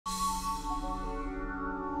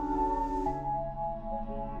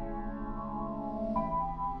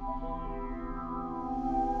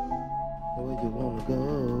where you wanna go.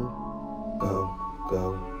 Go,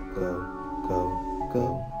 go, go, go,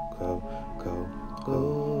 go, go, go, go,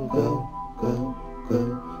 go, go, go,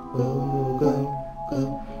 go, go,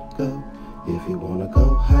 go, go. If you wanna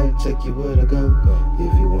go hike, take you where to go.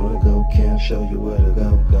 If you wanna go camp, show you where to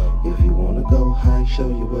go. If you wanna go hike, show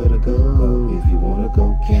you where to go. If you wanna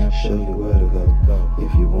go camp, show you where to go.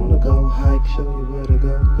 If you wanna go hike, show you where to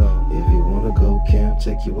go. If you wanna go camp,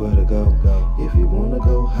 take you where to go. If you wanna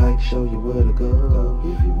go hike, show you where to go.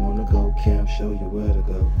 If you wanna go camp, show you where to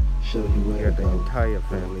go. Show you where to go. The entire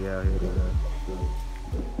family out here today.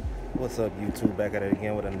 What's up, YouTube? Back at it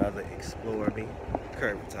again with another Explore Me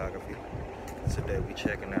Acurryphotography. Today we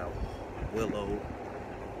checking out Willow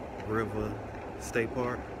River State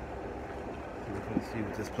Park. We're gonna see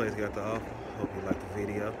what this place got to offer. Hope you like the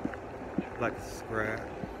video. Like and subscribe.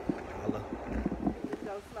 Holla.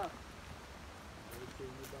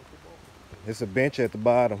 It's a bench at the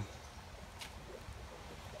bottom.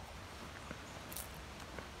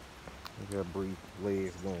 We got brief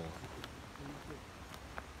legs going.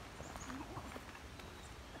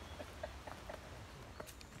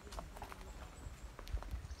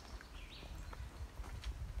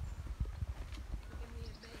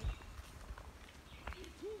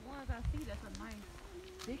 I see that's a nice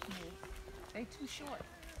thickness. They too short.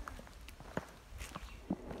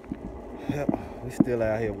 Yep, we still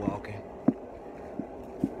out here walking.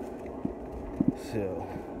 Still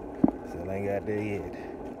ain't got there yet.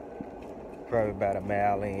 Probably about a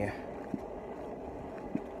mile in.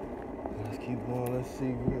 Let's keep going. Let's see.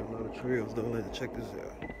 We got a lot of trails though. Let's check this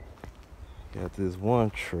out. Got this one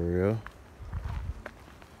trail.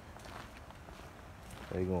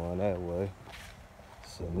 They going that way.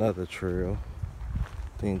 Another trail.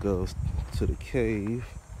 Thing goes to the cave.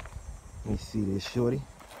 Let me see this shorty.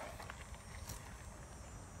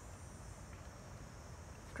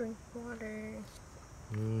 Drink water.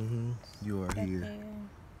 You are here.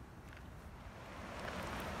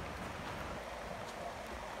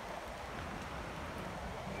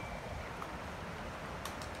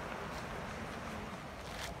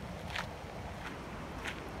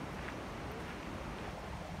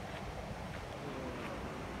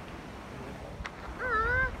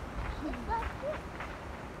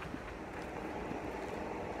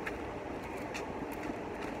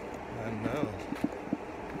 I know.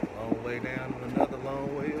 Long way down and another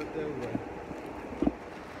long way up that way.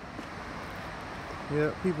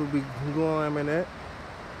 Yeah, people be going that.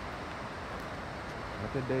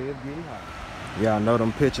 But the day is getting hot. Y'all know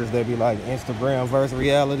them pictures that be like Instagram versus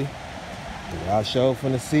reality? Y'all sure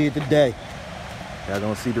finna see it today. Y'all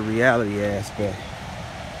gonna see the reality aspect.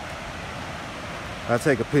 I'll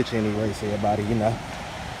take a picture anyway, say about it, you know.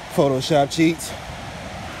 Photoshop cheats.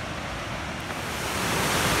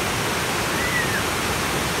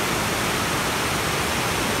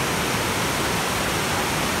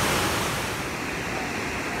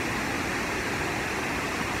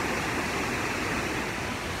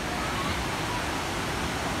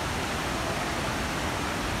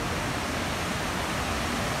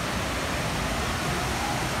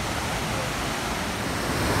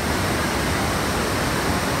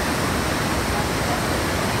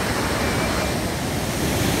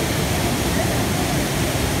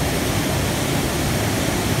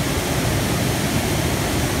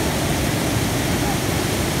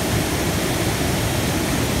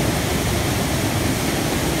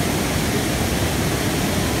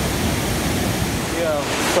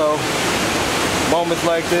 So, moments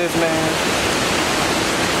like this, man,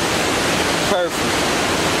 perfect.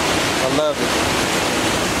 I love it.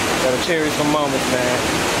 Gotta cherish some moments, man,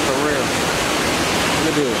 for real.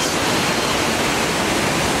 Look at this.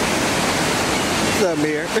 What's up,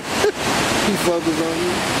 Mir? He focused on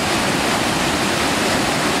you.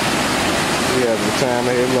 He having the time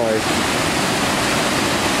of his life.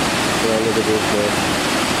 Yeah, look at this, man.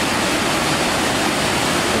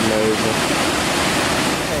 Amazing.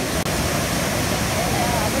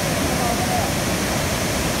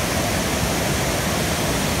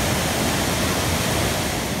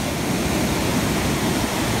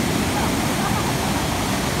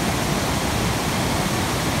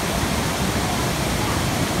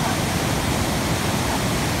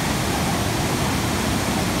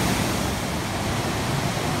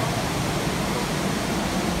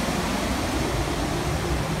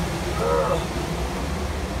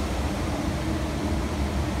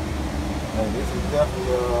 This is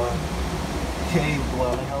definitely a cave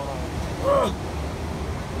dwelling. Hold on.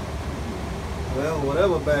 Well,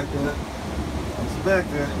 whatever back there. It's back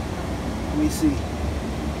there. Let me see.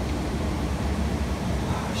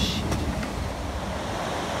 Oh, shit.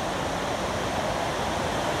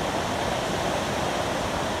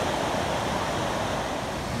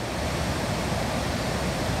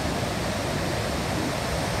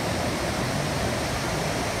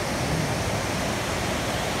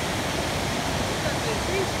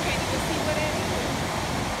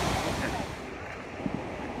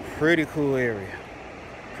 Pretty cool area.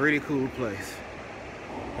 Pretty cool place.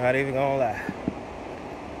 Not even gonna lie.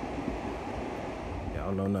 Y'all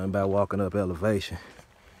don't know nothing about walking up elevation.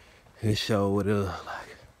 It show what it looks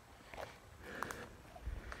like.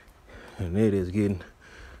 And it is getting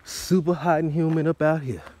super hot and humid up out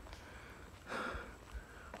here.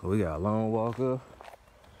 We got a long walk up.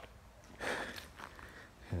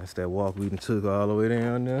 And that's that walk we done took all the way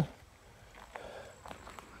down there.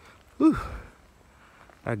 Whew.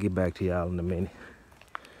 I'll get back to y'all in a minute.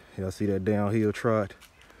 Y'all see that downhill trot?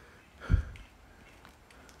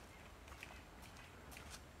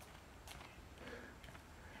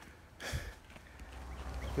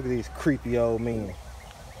 Look at these creepy old men.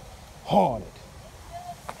 Haunted.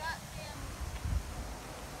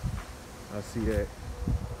 I see that.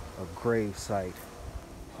 A grave site.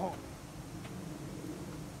 Haunted.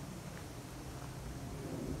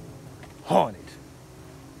 Haunted.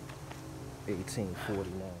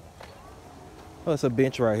 1849. Oh, it's a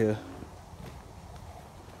bench right here.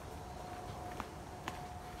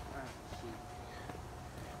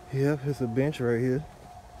 Yep, it's a bench right here.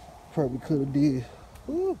 Probably could have did.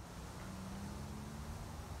 Ooh.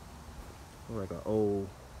 Like an old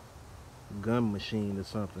gun machine or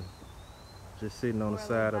something. Just sitting on the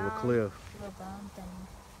side of a cliff.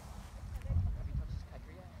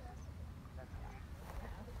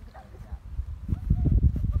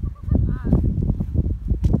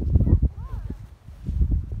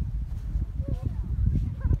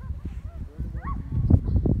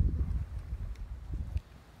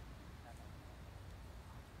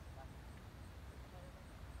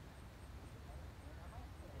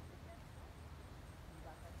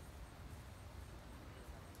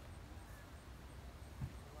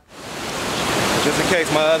 Just in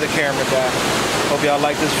case my other camera died. Hope y'all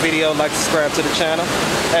like this video. Like, subscribe to the channel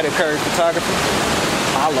at Acurryphotography.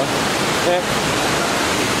 Holla. Yeah.